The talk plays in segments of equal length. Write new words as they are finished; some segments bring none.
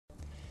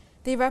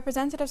The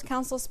Representatives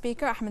Council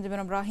Speaker Ahmed bin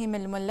Ibrahim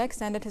al-Mullah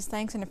extended his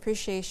thanks and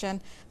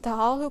appreciation to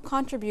all who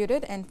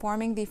contributed in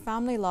forming the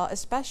family law,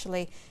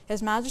 especially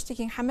His Majesty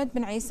King Hamad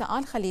bin Isa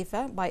Al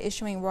Khalifa, by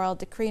issuing Royal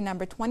Decree No.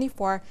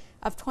 24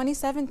 of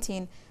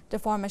 2017 to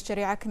form a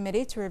Sharia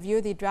committee to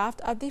review the draft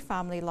of the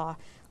family law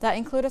that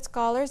included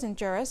scholars and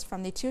jurists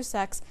from the two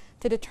sects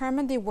to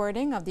determine the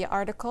wording of the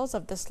articles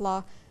of this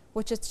law,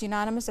 which its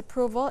unanimous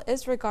approval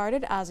is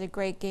regarded as a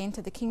great gain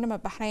to the Kingdom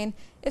of Bahrain,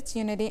 its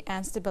unity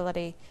and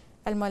stability.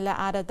 Al-Mullah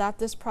added that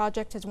this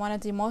project is one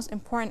of the most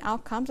important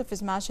outcomes of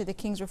His Majesty the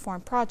King's Reform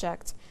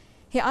Project.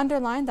 He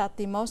underlined that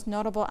the most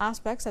notable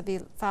aspects of the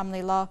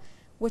family law,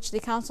 which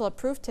the Council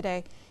approved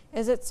today,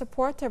 is its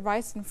support to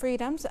rights and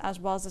freedoms, as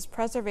well as its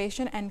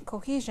preservation and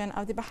cohesion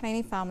of the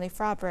Bahraini family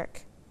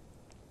fabric.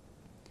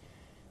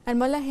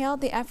 Al-Mullah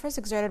hailed the efforts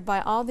exerted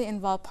by all the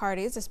involved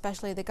parties,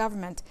 especially the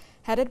government,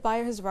 headed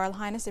by His Royal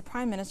Highness the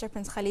Prime Minister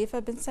Prince Khalifa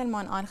bin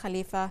Salman Al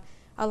Khalifa,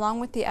 along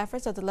with the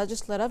efforts of the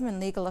Legislative and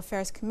Legal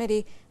Affairs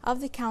Committee of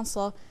the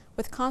Council,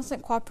 with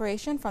constant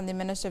cooperation from the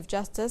Minister of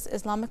Justice,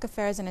 Islamic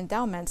Affairs and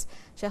Endowments,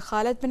 Sheikh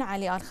Khalid bin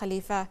Ali Al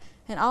Khalifa,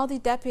 and all the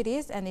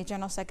deputies and the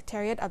General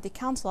Secretariat of the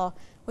Council,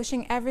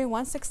 wishing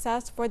everyone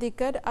success for the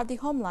good of the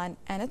homeland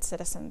and its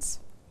citizens.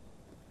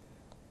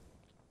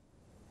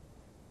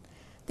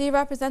 The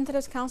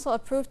Representatives Council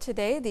approved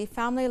today the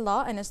family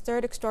law in its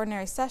third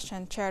extraordinary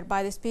session, chaired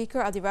by the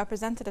Speaker of the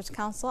Representatives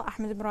Council,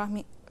 Ahmed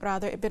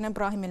bin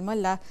Ibrahim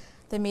al-Mullah.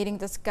 The meeting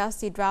discussed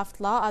the draft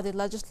law of the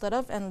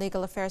Legislative and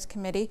Legal Affairs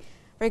Committee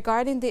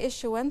regarding the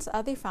issuance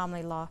of the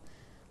family law.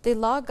 The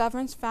law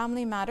governs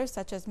family matters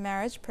such as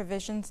marriage,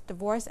 provisions,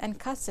 divorce, and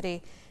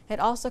custody. It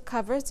also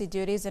covers the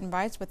duties and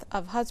rights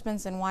of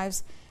husbands and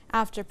wives.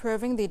 After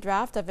approving the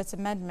draft of its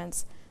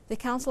amendments, the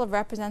Council of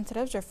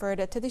Representatives referred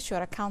it to the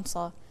Shura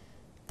Council.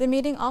 The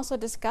meeting also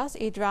discussed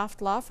a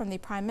draft law from the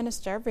Prime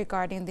Minister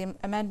regarding the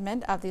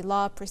amendment of the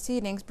law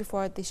proceedings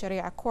before the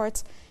Sharia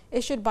courts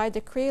issued by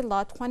Decree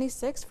Law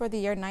 26 for the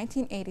year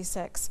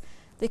 1986.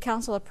 The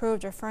Council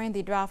approved referring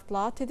the draft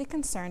law to the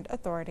concerned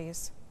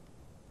authorities.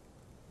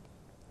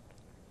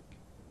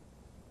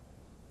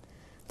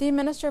 The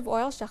Minister of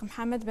Oil, Sheikh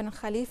Mohammed bin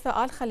Khalifa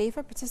Al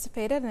Khalifa,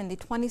 participated in the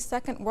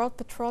 22nd World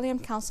Petroleum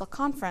Council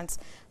Conference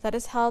that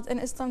is held in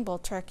Istanbul,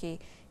 Turkey.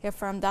 He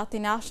affirmed that the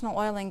National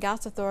Oil and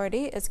Gas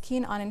Authority is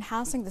keen on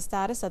enhancing the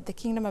status of the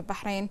Kingdom of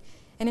Bahrain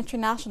in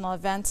international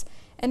events,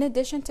 in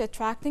addition to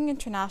attracting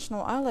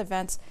international oil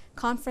events,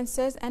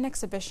 conferences, and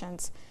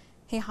exhibitions.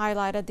 He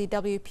highlighted the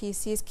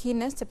WPC's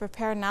keenness to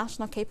prepare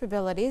national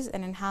capabilities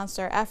and enhance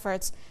their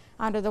efforts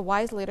under the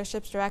Wise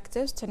Leadership's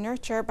directives to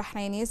nurture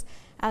Bahrainis,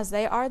 as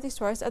they are the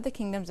source of the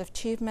kingdom's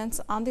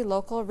achievements on the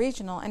local,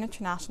 regional, and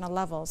international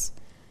levels.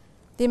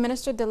 The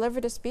minister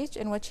delivered a speech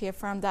in which he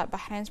affirmed that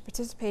Bahrain's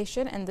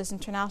participation in this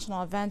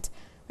international event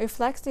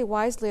reflects the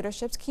Wise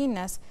Leadership's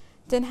keenness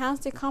to enhance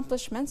the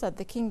accomplishments of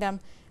the kingdom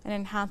and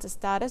enhance its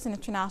status in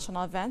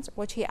international events,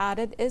 which he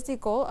added is the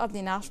goal of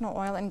the National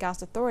Oil and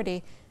Gas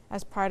Authority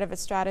as part of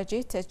its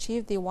strategy to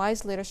achieve the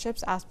Wise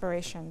Leadership's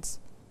aspirations.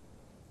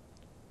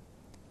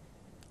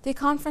 The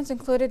conference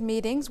included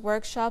meetings,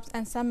 workshops,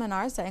 and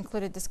seminars that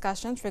included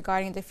discussions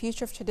regarding the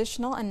future of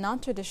traditional and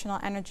non-traditional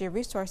energy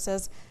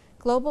resources,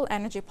 global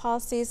energy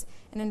policies,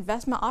 and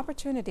investment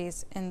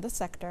opportunities in the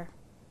sector.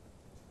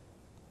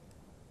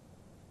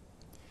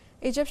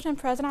 Egyptian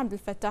President Abdel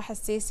Fattah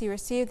al-Sisi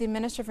received the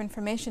Minister of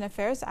Information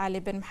Affairs, Ali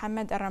bin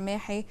Mohammed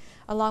al-Ramehi,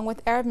 along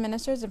with Arab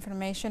Ministers of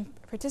Information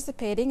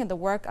participating in the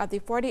work of the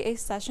 48th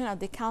session of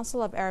the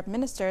Council of Arab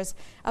Ministers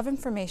of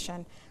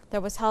Information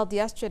that was held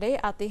yesterday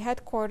at the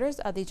headquarters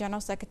of the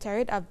General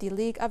Secretariat of the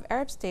League of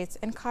Arab States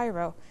in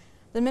Cairo.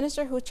 The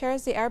minister, who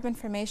chairs the Arab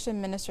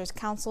Information Ministers'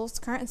 Council's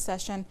current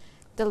session,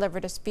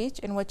 delivered a speech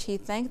in which he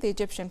thanked the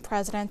Egyptian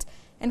president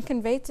and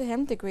conveyed to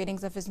him the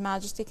greetings of His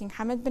Majesty King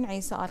Hamad bin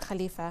Isa Al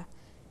Khalifa.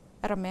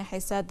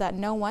 Al-Ramehi said that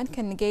no one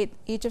can negate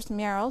Egypt's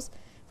merits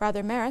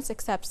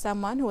except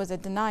someone who is a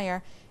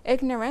denier,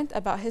 ignorant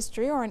about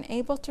history, or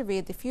unable to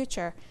read the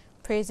future,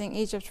 praising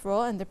Egypt's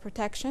role in the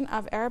protection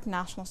of Arab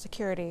national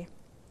security.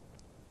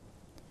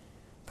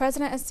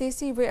 President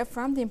al-Sisi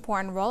reaffirmed the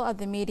important role of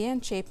the media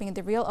in shaping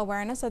the real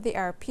awareness of the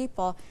Arab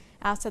people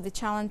as to the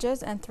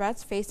challenges and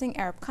threats facing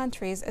Arab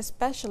countries,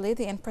 especially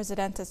the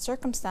unprecedented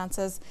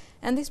circumstances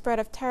and the spread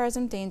of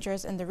terrorism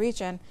dangers in the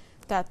region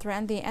that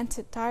threaten the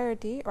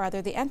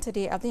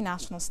entity of the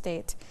national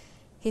state.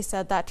 He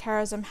said that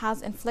terrorism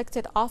has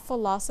inflicted awful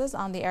losses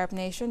on the Arab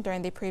nation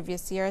during the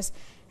previous years,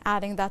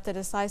 adding that the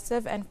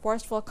decisive and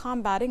forceful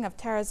combating of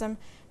terrorism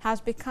has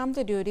become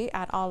the duty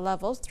at all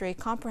levels through a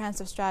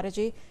comprehensive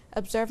strategy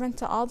observant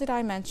to all the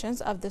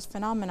dimensions of this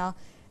phenomenon,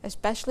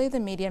 especially the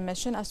media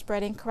mission of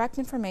spreading correct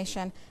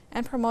information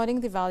and promoting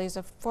the values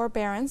of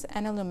forbearance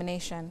and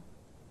illumination.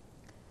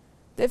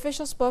 The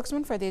official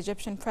spokesman for the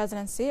Egyptian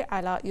presidency,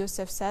 Ala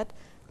Youssef, said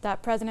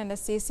that President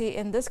al-Sisi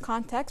in this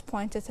context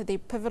pointed to the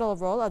pivotal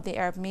role of the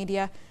Arab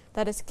media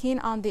that is keen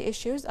on the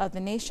issues of the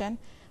nation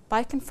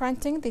by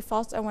confronting the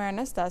false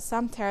awareness that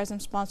some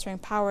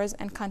terrorism-sponsoring powers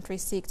and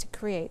countries seek to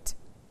create.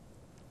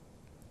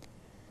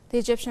 The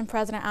Egyptian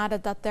president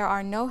added that there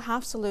are no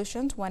half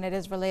solutions when it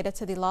is related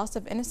to the loss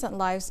of innocent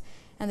lives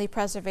and the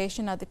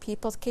preservation of the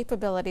people's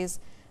capabilities,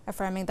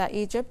 affirming that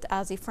Egypt,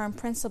 as a firm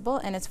principle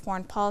in its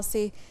foreign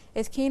policy,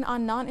 is keen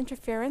on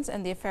non-interference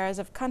in the affairs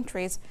of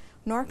countries,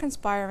 nor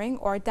conspiring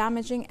or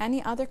damaging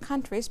any other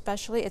country,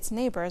 especially its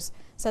neighbors,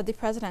 said the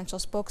presidential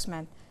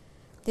spokesman.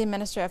 The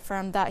minister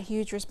affirmed that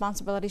huge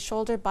responsibility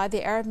shouldered by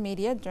the Arab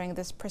media during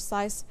this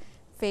precise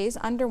phase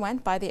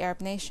underwent by the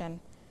Arab nation.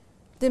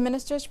 The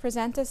ministers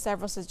presented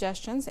several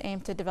suggestions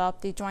aimed to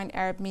develop the joint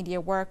Arab media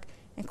work,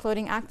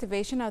 including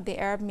activation of the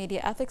Arab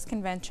Media Ethics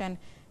Convention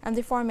and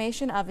the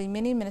formation of a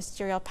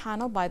mini-ministerial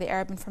panel by the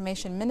Arab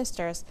information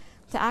ministers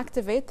to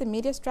activate the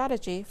media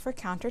strategy for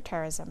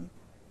counterterrorism.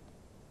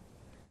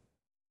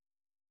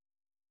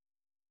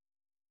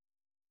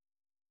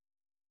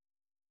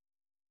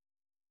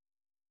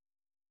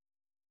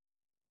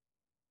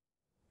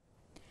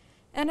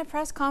 In a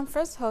press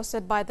conference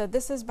hosted by the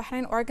This is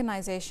Bahrain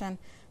organization,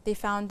 the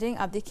founding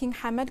of the King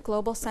Hamad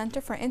Global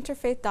Center for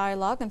Interfaith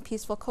Dialogue and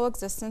Peaceful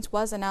Coexistence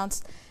was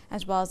announced,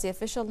 as well as the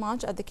official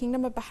launch of the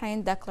Kingdom of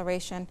Bahrain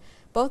Declaration,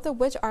 both of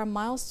which are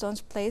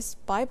milestones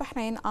placed by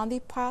Bahrain on the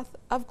path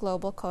of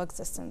global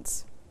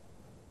coexistence.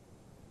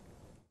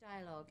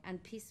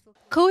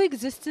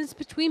 Coexistence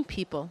between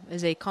people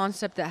is a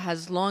concept that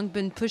has long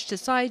been pushed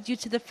aside due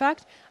to the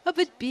fact of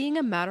it being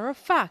a matter of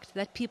fact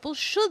that people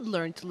should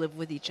learn to live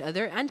with each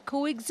other and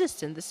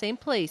coexist in the same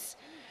place.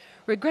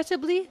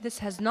 Regrettably, this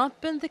has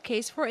not been the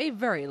case for a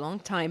very long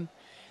time.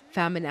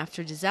 Famine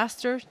after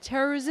disaster,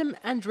 terrorism,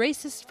 and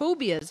racist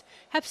phobias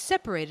have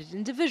separated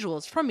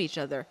individuals from each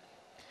other.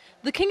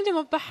 The Kingdom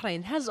of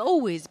Bahrain has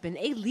always been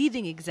a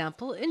leading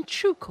example in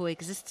true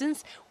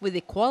coexistence with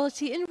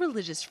equality and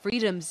religious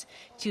freedoms.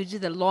 Due to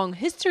the long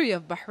history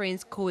of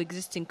Bahrain's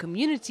coexisting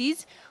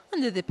communities,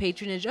 under the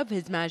patronage of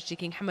His Majesty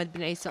King Hamad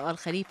bin Isa Al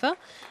Khalifa,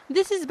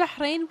 This is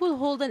Bahrain will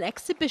hold an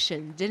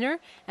exhibition, dinner,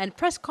 and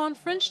press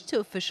conference to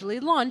officially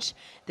launch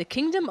the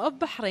Kingdom of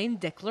Bahrain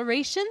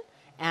Declaration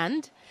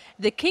and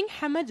the King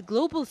Hamad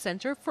Global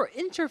Center for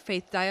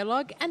Interfaith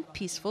Dialogue and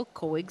Peaceful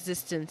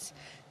Coexistence.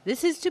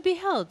 This is to be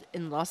held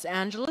in Los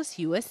Angeles,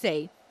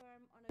 USA.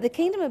 The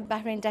Kingdom of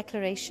Bahrain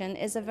Declaration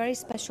is a very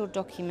special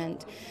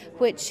document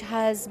which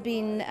has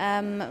been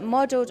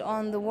modeled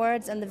on the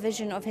words and the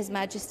vision of His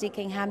Majesty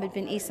King Hamad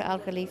bin Isa Al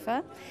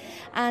Khalifa.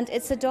 And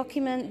it's a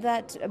document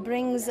that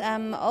brings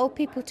all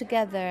people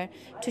together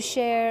to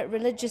share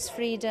religious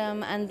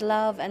freedom and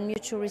love and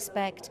mutual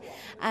respect,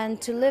 and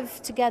to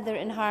live together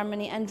in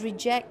harmony and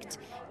reject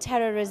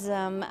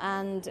terrorism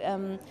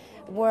and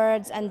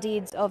words and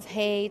deeds of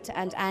hate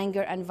and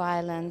anger and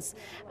violence,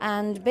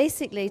 and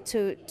basically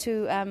to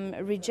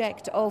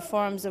reject all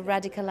forms of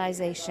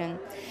radicalization.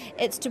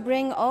 It's to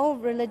bring all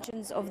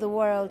religions of the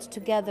world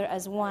together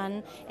as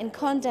one in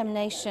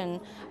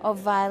condemnation of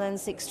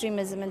violence,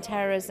 extremism and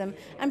terrorism,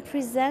 and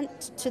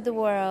present to the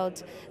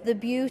world the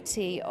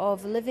beauty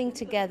of living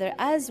together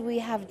as we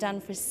have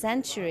done for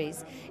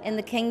centuries in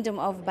the Kingdom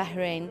of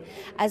Bahrain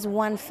as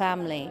one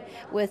family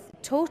with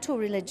total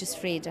religious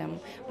freedom,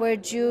 where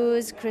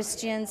Jews,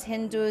 Christians,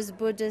 Hindus,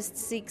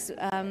 Buddhists, Sikhs,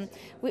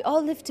 we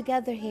all live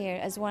together here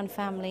as one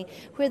family,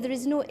 where there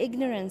is no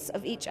ignorance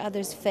of each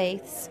other's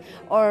faiths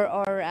or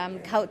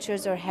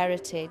cultures or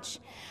heritage.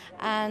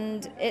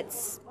 And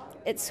it's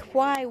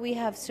why we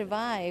have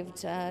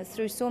survived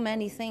through so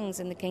many things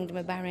in the Kingdom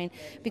of Bahrain,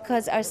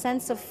 because our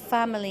sense of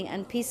family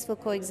and peaceful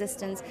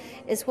coexistence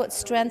is what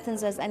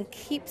strengthens us and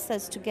keeps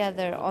us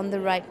together on the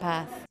right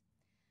path.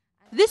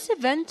 This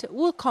event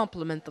will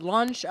complement the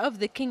launch of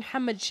the King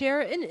Hamad Chair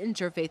in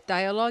Interfaith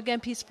Dialogue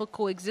and Peaceful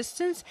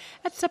Coexistence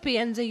at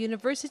Sapienza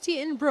University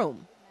in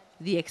Rome.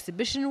 The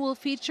exhibition will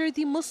feature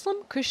the Muslim,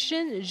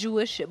 Christian,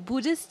 Jewish,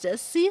 Buddhist,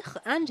 Sikh,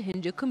 and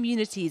Hindu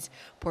communities,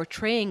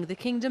 portraying the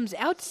kingdom's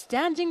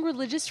outstanding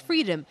religious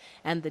freedom,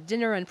 and the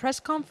dinner and press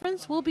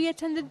conference will be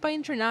attended by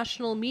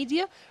international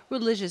media,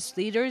 religious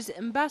leaders,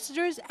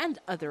 ambassadors, and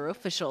other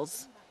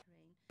officials.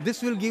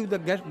 This will give the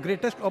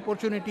greatest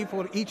opportunity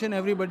for each and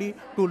everybody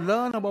to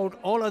learn about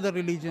all other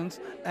religions,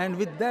 and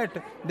with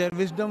that, their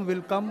wisdom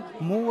will come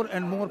more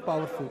and more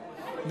powerful.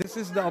 This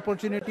is the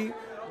opportunity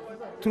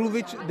through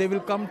which they will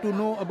come to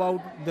know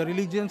about the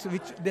religions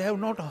which they have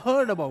not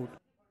heard about.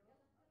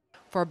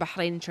 For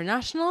Bahrain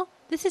International,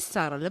 this is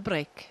Sarah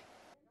Lebrek.